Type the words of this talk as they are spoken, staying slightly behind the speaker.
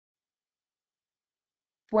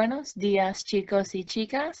Buenos dias, chicos y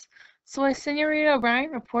chicas. Soy Señorita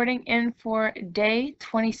O'Brien reporting in for day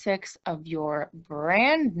 26 of your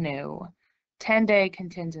brand new 10-day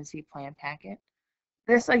contingency plan packet.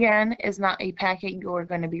 This again is not a packet you're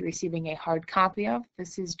going to be receiving a hard copy of.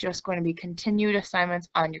 This is just going to be continued assignments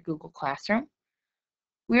on your Google Classroom.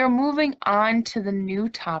 We are moving on to the new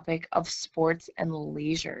topic of sports and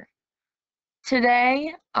leisure.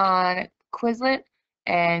 Today on Quizlet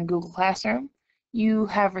and Google Classroom, you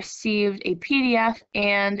have received a PDF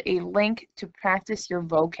and a link to practice your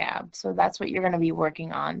vocab. So that's what you're going to be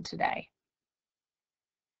working on today.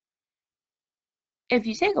 If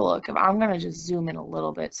you take a look, I'm going to just zoom in a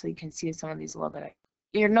little bit so you can see some of these a little bit.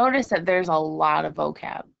 You'll notice that there's a lot of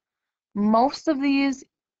vocab. Most of these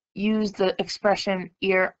use the expression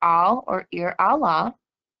ir al or ir a la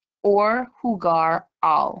or jugar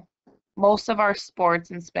al. Most of our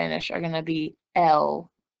sports in Spanish are going to be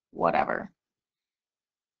el whatever.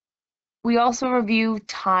 We also review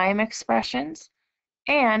time expressions,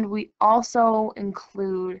 and we also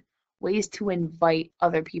include ways to invite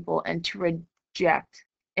other people and to reject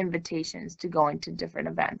invitations to going to different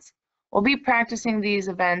events. We'll be practicing these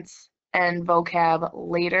events and vocab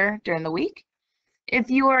later during the week.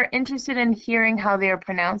 If you are interested in hearing how they are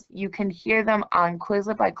pronounced, you can hear them on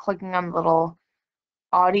Quizlet by clicking on the little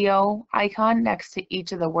audio icon next to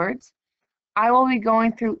each of the words. I will be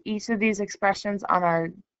going through each of these expressions on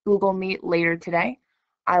our Google Meet later today.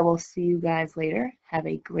 I will see you guys later. Have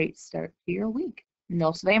a great start to your week.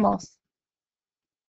 Nos vemos.